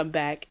has to come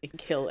back and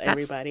kill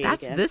everybody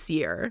that's again. This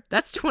year.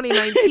 That's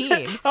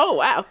 2019. Oh,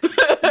 wow.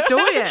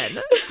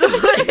 Doyen.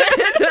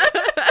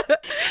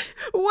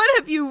 What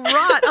have you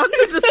wrought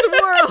onto this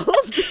world?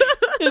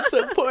 It's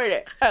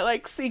important. I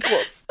like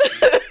sequels.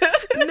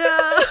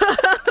 No.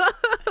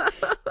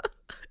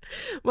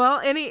 Well,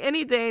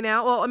 any day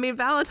now. Well, I mean,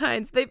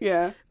 Valentine's,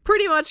 they've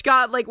pretty much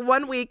got like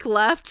 1 week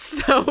left.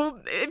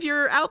 So if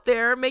you're out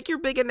there, make your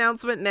big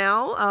announcement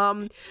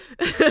now.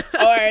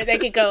 Or they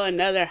could go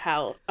another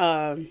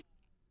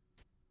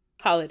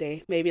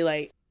holiday. Maybe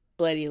like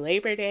Bloody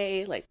Labor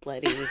Day, like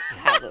Bloody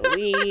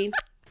Halloween.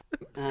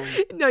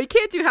 No, you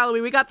can't do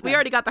Halloween. We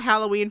already got the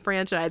Halloween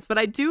franchise, but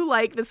I do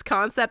like this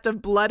concept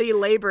of Bloody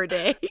Labor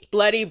Day.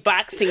 Bloody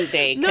Boxing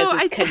Day,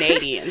 because it's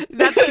Canadian.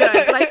 That's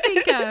good. But I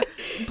think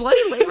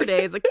Bloody Labor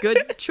Day is a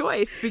good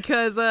choice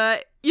because,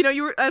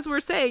 you were, as we were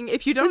saying,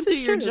 if you don't do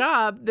your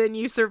job, then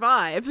you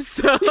survive.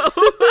 So,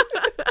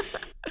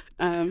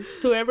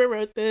 whoever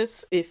wrote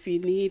this, if you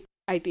need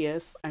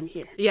ideas, I'm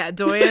here. Yeah,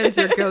 Doyen's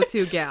your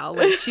go-to gal.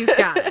 Like, she's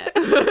got it.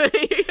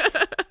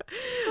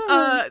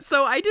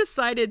 So I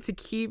decided to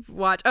keep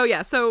watch. Oh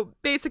yeah, so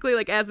basically,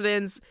 like, as it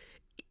ends,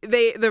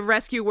 the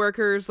rescue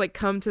workers like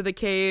come to the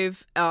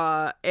cave,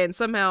 and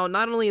somehow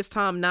not only is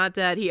Tom not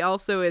dead, he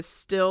also is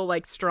still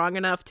like strong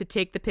enough to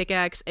take the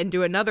pickaxe and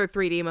do another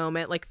 3D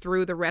moment like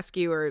through the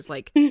rescuers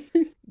like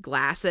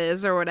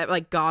glasses or whatever,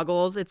 like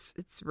goggles. It's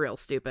real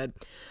stupid.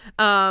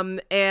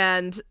 And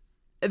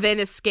then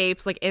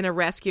escapes like in a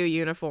rescue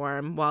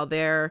uniform while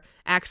they're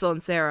Axel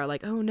and Sarah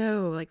like, oh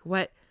no, like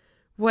what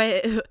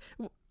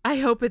I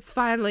hope it's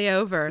finally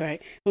over.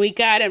 Right. We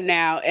got him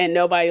now, and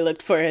nobody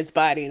looked for his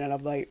body. And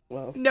I'm like,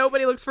 well.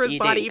 Nobody looks for his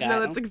body, even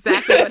though that's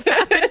exactly what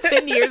happened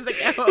 10 years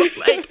ago.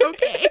 Like,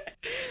 okay.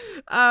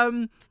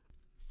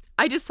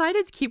 I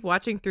decided to keep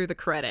watching through the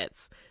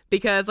credits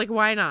because, like,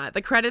 why not?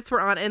 The credits were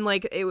on, and,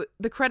 like,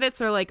 the credits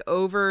are, like,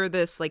 over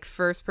this, like,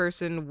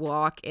 first-person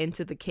walk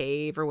into the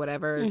cave or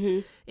whatever.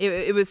 Mm-hmm.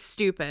 It was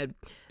stupid.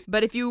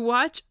 But if you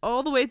watch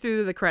all the way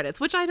through the credits,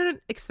 which I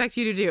don't expect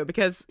you to do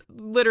because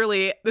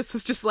literally this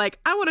is just like,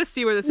 I want to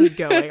see where this is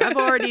going. I've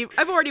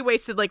already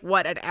wasted like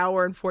an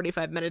hour and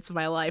 45 minutes of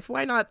my life.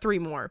 Why not 3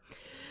 more?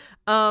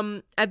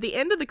 At the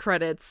end of the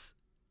credits,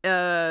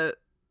 the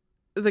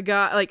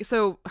guy, like,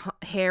 so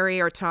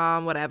Harry or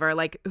Tom, whatever,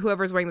 like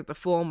whoever's wearing like the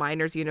full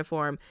miner's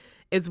uniform,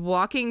 is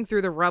walking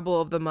through the rubble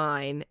of the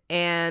mine,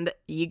 and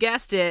you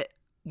guessed it,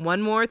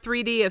 one more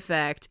 3D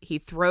effect. He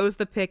throws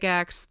the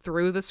pickaxe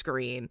through the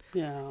screen.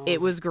 No.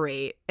 It was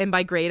great. And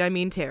by great, I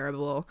mean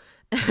terrible.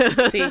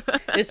 See,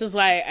 this is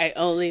why I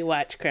only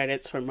watch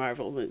credits for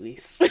Marvel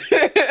movies.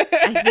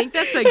 I think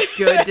that's a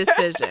good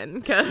decision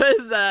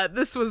because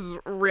this was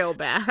real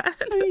bad.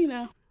 You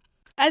know,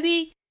 I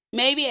think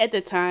maybe at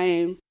the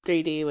time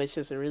 3D was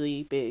just a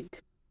really big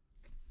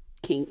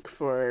kink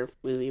for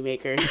movie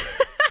makers.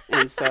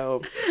 And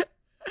so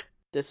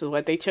this is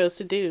what they chose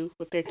to do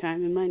with their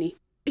time and money.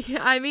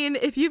 Yeah, I mean,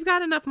 if you've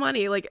got enough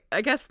money, like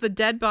I guess the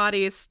dead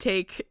bodies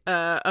take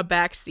a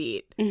back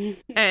seat,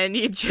 and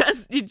you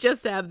just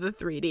have the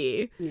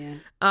 3D. Yeah.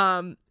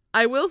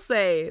 I will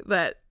say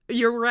that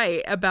you're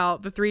right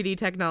about the 3D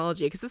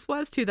technology because this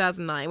was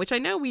 2009, which I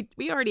know we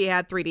already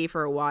had 3D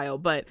for a while,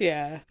 but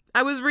Yeah.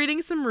 I was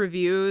reading some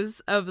reviews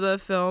of the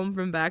film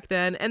from back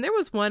then, and there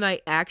was one I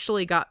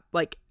actually got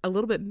like a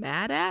little bit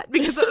mad at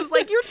because I was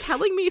like, you're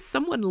telling me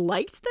someone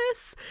liked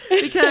this?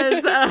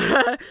 Because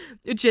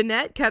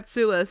Jeanette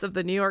Katsoulis of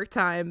the New York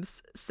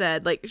Times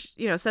said like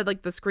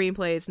the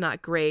screenplay is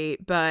not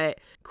great, but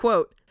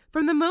quote,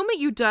 from the moment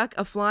you duck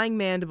a flying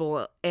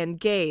mandible and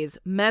gaze,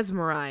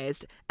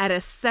 mesmerized, at a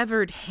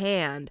severed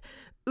hand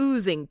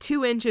oozing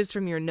 2 inches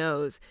from your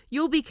nose,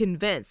 you'll be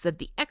convinced that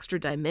the extra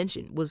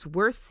dimension was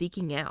worth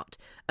seeking out.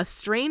 A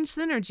strange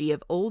synergy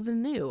of old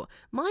and new,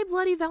 My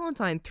Bloody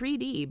Valentine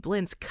 3D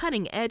blends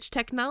cutting-edge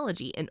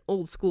technology and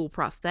old-school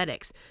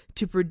prosthetics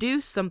to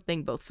produce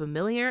something both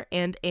familiar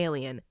and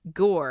alien,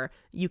 gore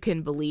you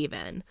can believe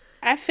in.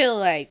 I feel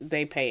like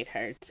they paid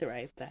her to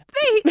write that.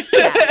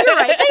 Yeah, you're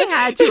right. They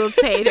had to have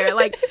paid her.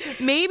 Like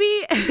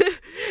maybe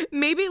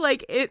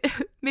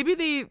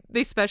they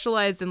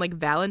specialized in like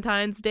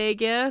Valentine's Day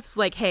gifts.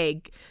 Like,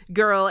 hey,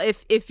 girl,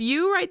 if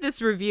you write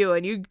this review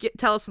and you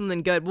tell us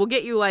something good, we'll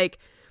get you like,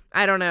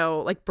 I don't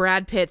know, like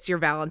Brad Pitt's your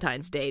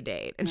Valentine's Day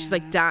date. And she's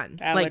like, done.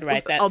 I like, would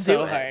write that I'll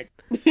so do hard.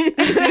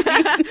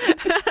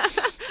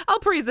 I'll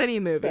praise any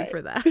movie Right.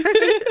 for that.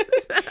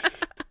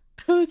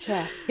 Oh,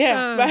 child.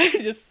 Yeah, but I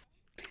just,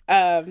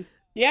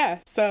 yeah.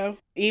 So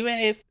even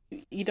if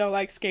you don't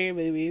like scary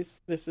movies,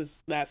 this is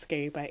not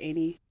scary by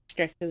any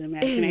stretch of the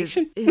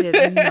imagination. It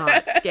is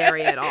not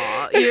scary at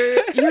all.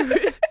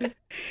 It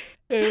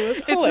was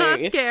It's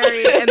hilarious. not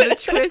scary, and the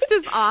twist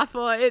is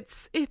awful.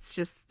 It's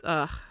just,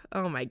 oh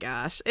my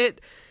gosh.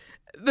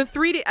 The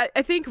 3D,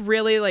 I think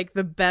really like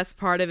the best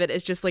part of it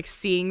is just like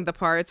seeing the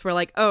parts where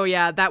like, oh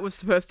yeah, that was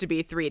supposed to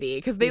be 3D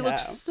because they look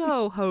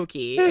so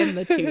hokey in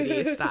the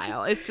 2D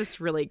style. It's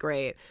just really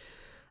great.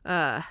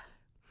 I'm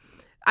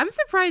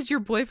surprised your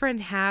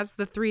boyfriend has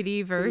the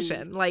 3D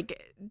version.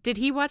 Like, did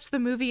he watch the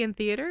movie in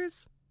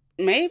theaters?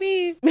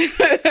 Maybe. I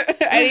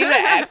didn't even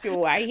ask him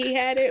why he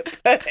had it,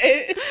 but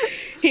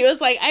he was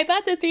like, I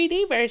bought the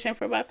 3D version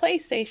for my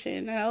PlayStation.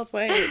 And I was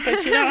like,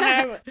 but you don't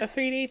have a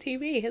 3D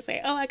TV. He's like,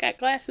 oh, I got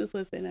glasses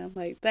with it. And I'm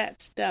like,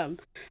 that's dumb.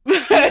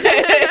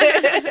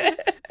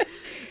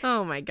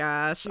 Oh my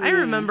gosh. Yeah. I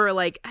remember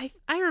like I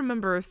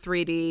remember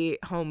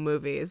 3D home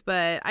movies,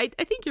 but I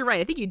think you're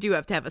right. I think you do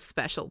have to have a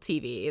special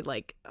TV.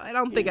 Like I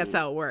don't think that's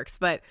how it works,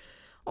 but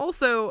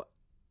also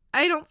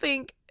I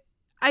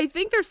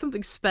think there's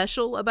something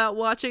special about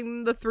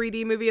watching the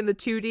 3D movie and the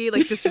 2D,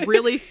 like just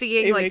really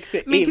seeing It like makes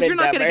it because even you're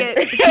not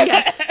dumber.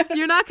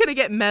 you're not gonna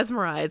get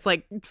mesmerized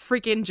like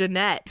freaking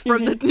Jeanette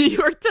from the New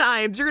York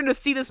Times. You're gonna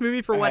see this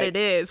movie for what Right. it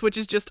is, which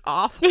is just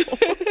awful.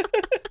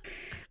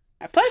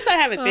 Plus, I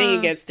have a thing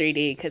against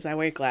 3D because I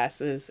wear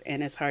glasses,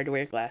 and it's hard to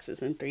wear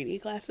glasses and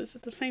 3D glasses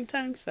at the same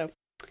time. So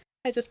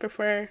I just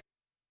prefer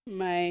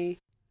my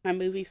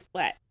movies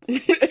flat.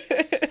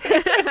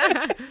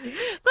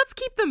 Let's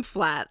keep them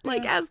flat,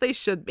 like as they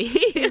should be.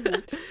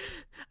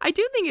 I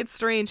do think it's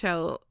strange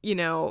how,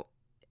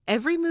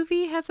 every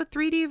movie has a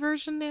 3D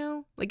version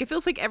now. Like it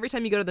feels like every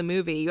time you go to the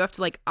movie, you have to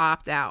like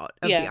opt out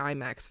of the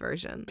IMAX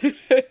version.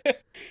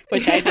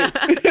 Which I do.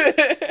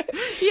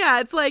 Yeah,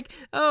 it's like,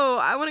 oh,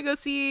 I want to go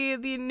see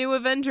the new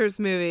Avengers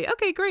movie.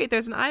 Okay, great.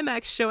 There's an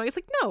IMAX showing. It's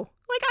like, no,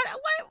 like,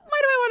 why do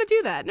I want to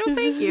do that? No,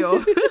 thank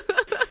you.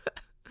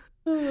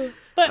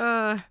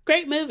 But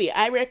great movie.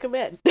 I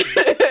recommend.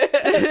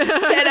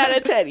 10 out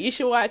of 10. You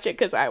should watch it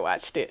because I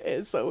watched it,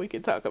 and so we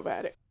can talk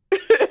about it.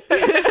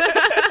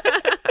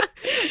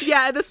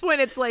 Yeah, at this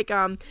point it's like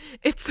the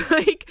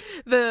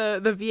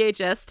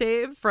VHS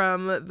tape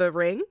from The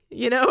Ring,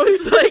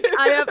 It's like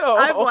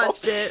I've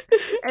watched it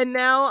and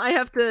now I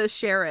have to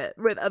share it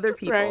with other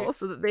people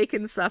so that they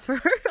can suffer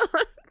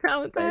on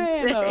Valentine's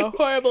Day. I am a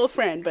horrible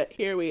friend, but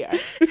here we are.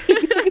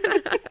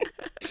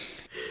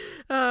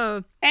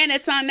 And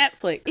it's on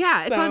Netflix.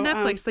 Yeah, it's on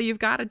Netflix, so you've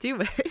got to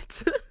do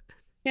it.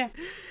 Yeah.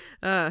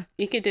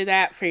 You could do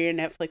that for your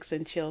Netflix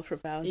and chill for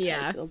Valentine's.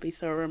 Yeah. It'll be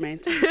so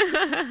romantic.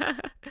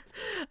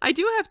 I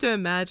do have to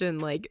imagine,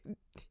 like,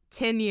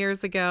 10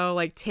 years ago,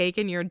 like,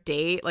 taking your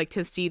date, like,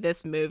 to see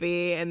this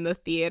movie in the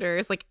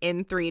theaters, like,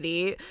 in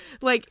 3D.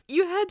 Like,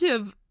 you had to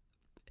have...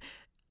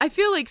 I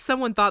feel like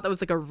someone thought that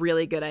was like a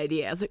really good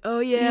idea. I was like, oh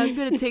yeah, I'm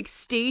gonna take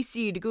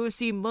Stacy to go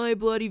see My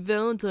Bloody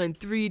Valentine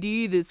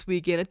 3D this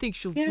weekend. I think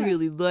she'll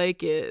really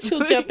like it.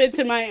 She'll jump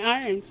into my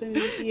arms and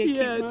be a cute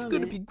it's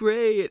gonna be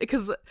great.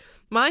 Because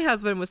my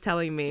husband was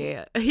telling me,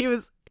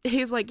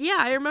 he's like, yeah,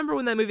 I remember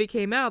when that movie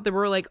came out, there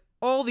were like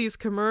all these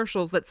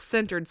commercials that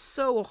centered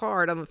so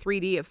hard on the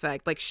 3D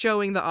effect, like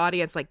showing the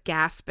audience like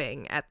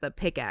gasping at the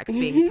pickaxe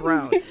being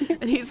thrown.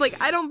 And he's like,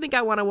 I don't think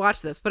I want to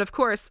watch this. But of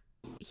course,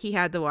 he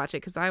had to watch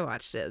it because I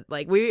watched it.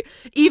 Like, we,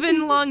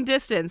 even long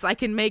distance, I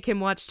can make him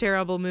watch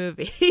terrible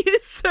movies.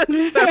 So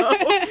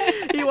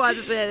he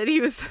watched it, and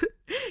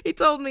he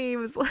told me,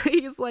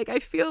 he's like, I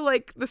feel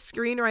like the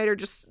screenwriter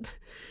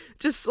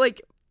just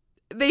like,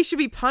 they should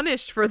be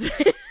punished for this.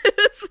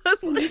 I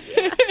was like,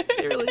 yeah,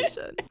 they really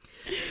should.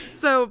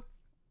 So,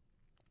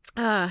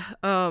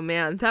 oh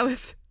man, that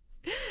was,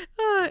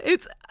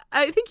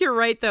 I think you're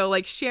right though,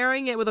 like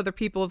sharing it with other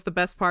people is the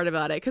best part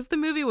about it, because the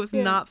movie was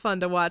not fun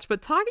to watch,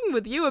 but talking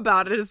with you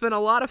about it has been a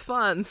lot of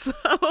fun. So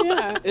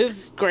yeah,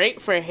 it's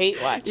great for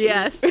hate watching.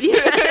 Yes,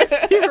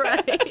 you're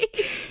right.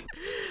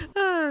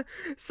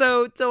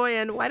 So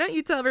Doyen, why don't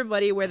you tell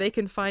everybody where they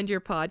can find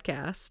your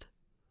podcast?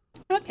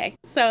 Okay,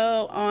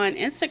 so on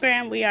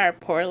Instagram we are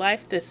Poor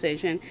Life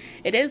Decision.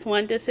 It is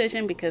one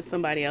decision because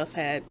somebody else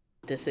had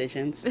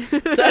decisions.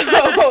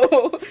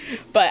 So,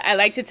 but I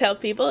like to tell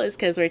people it's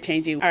because we're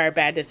changing our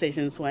bad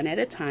decisions one at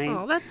a time.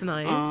 Oh, that's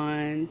nice.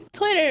 On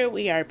Twitter,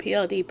 we are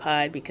PLD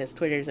Pod because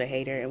Twitter's a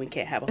hater and we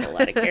can't have a whole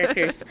lot of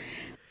characters.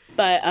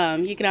 But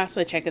you can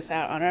also check us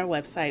out on our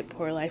website,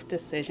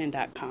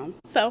 poorlifedecision.com.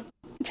 So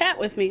chat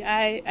with me.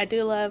 I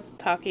do love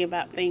talking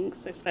about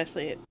things,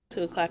 especially at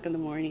 2:00 in the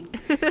morning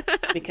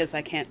because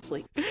I can't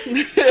sleep.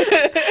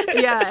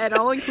 Yeah, and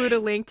I'll include a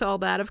link to all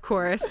that, of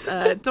course.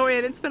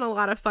 Doyen, it's been a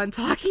lot of fun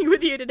talking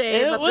with you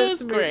today about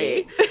this movie.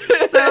 Great.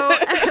 So,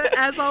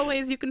 as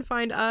always, you can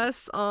find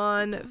us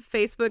on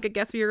Facebook at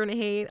Guess What You're Gonna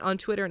Hate, on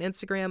Twitter and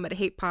Instagram at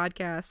Hate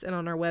Podcast, and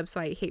on our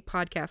website,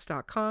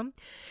 hatepodcast.com.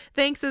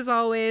 Thanks, as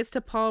always,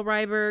 to Paul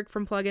Ryberg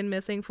from Plug In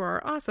Missing for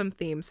our awesome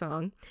theme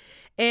song.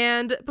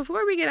 And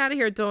before we get out of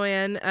here,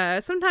 Doyen,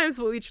 sometimes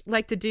what we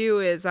like to do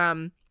is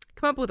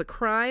come up with a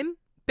crime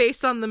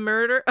based on the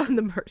murder on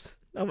the murders.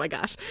 Oh my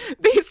gosh,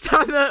 based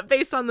on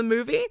the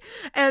movie.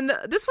 And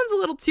this one's a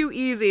little too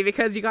easy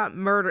because you got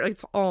murder.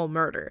 It's all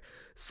murder.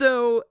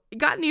 So,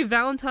 got any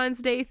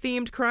Valentine's Day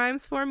themed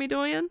crimes for me,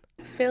 Doyen?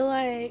 I feel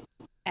like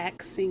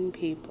axing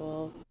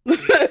people.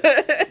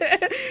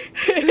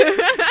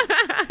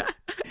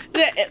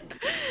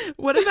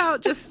 What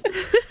about just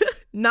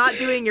not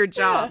doing your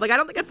job? Like, I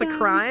don't think that's a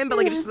crime, but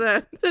like it's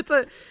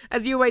a,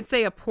 as you might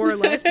say, a poor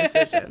life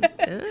decision.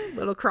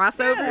 Little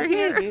crossover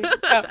here.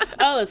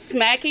 Oh,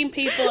 smacking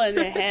people in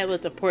the head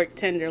with a pork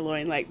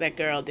tenderloin like that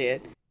girl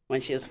did when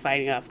she was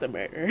fighting off the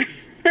murderer.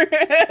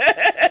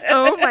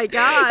 Oh my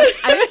gosh,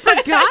 I had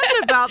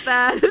forgotten about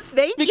that.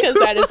 Thank you. Because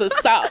that is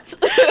assault.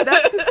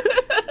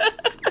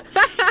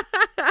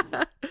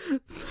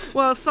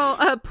 Well, so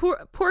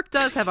pork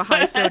does have a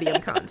high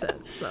sodium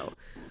content, so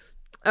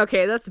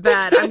okay, that's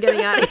bad. I'm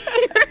getting out of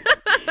here.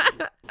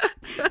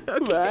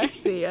 Okay, Bye.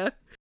 See ya.